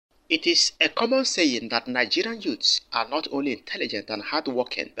It is a common saying that Nigerian youths are not only intelligent and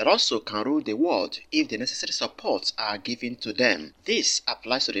hardworking, but also can rule the world if the necessary supports are given to them. This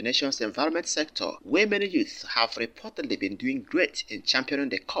applies to the nation's environment sector, where many youths have reportedly been doing great in championing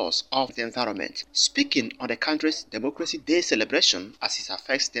the cause of the environment. Speaking on the country's Democracy Day celebration as it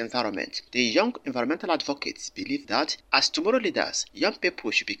affects the environment, the young environmental advocates believe that as tomorrow leaders, young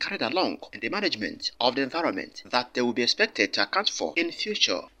people should be carried along in the management of the environment that they will be expected to account for in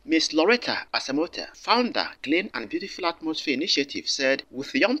future. Ms. Loretta Asamota, founder Clean and Beautiful Atmosphere Initiative, said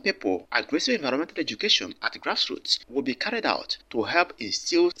with young people, aggressive environmental education at grassroots will be carried out to help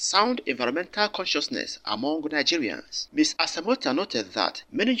instill sound environmental consciousness among Nigerians. Ms. Asamota noted that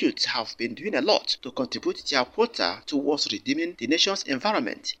many youths have been doing a lot to contribute their quota towards redeeming the nation's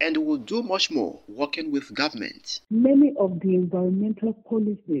environment and will do much more working with government. Many of the environmental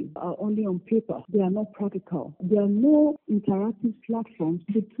policies are only on paper. They are not practical. There are no interactive platforms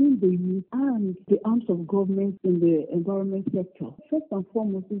between the youth and the arms of government in the environment sector. First and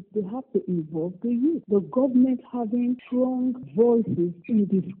foremost is they have to involve the youth. The government having strong voices in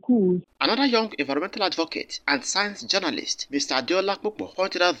the schools. Another young environmental advocate and science journalist, Mr. Adeola Kpokpo,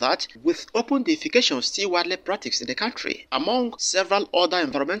 pointed out that with open deification still widely practiced in the country, among several other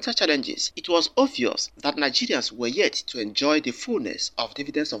environmental challenges, it was obvious that Nigerians were yet to enjoy the fullness of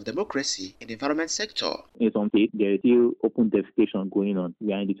dividends of democracy in the environment sector. In some states, there is still open defecation going on.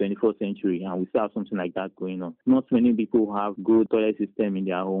 We are in the 21st century and we still have something like that going on. Not many people have good toilet system in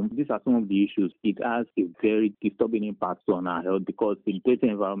their home. These are some of the issues. It has a very disturbing impact on our health because the dirty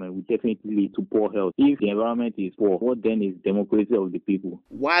environment will definitely lead to poor health. If the environment is poor, what then is democracy of the people?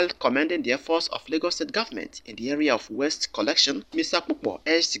 While commending the efforts of Lagos State government in the area of waste collection, Mr. Kpokpo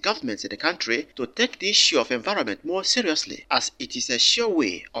urged governments in the country to take the issue of environment more seriously as it is a sure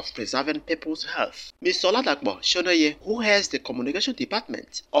way of preserving people's health. Mr. Oladakbo Shonoye, who heads the communication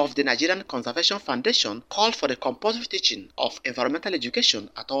department of the Nigerian Conservation Foundation, called for the compulsory teaching of environmental education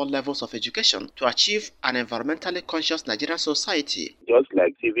at all levels of education to achieve an environmentally conscious Nigerian society. Just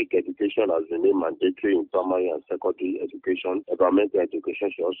like civic education has been made mandatory in primary and secondary education, environmental education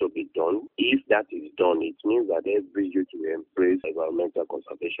should also be done. If that is done, it means that every youth will embrace environmental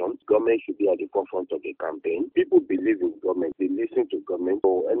conservation. Government should be at the forefront of the campaign. People believe in government. They listen to government.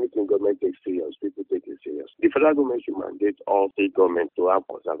 So anything government takes serious, people take it serious. The federal government should mandate all state governments to have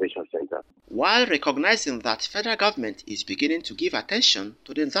conservation centers. While recognizing that federal government is beginning to give attention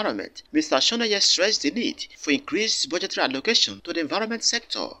to the environment, Mr. Shonoye stressed the need for increased budgetary allocation to the environment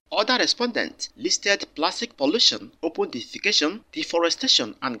sector. Other respondents listed plastic pollution, open deification,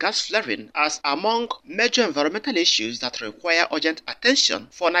 deforestation, and gas flaring as among major environmental issues that require urgent attention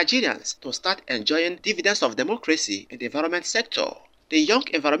for Nigerians to start enjoying dividends of democracy in the environment sector. The young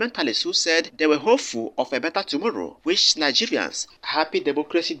environmentalists who said they were hopeful of a better tomorrow wished Nigerians a happy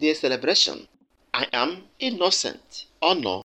Democracy Day celebration. I am Innocent Ono.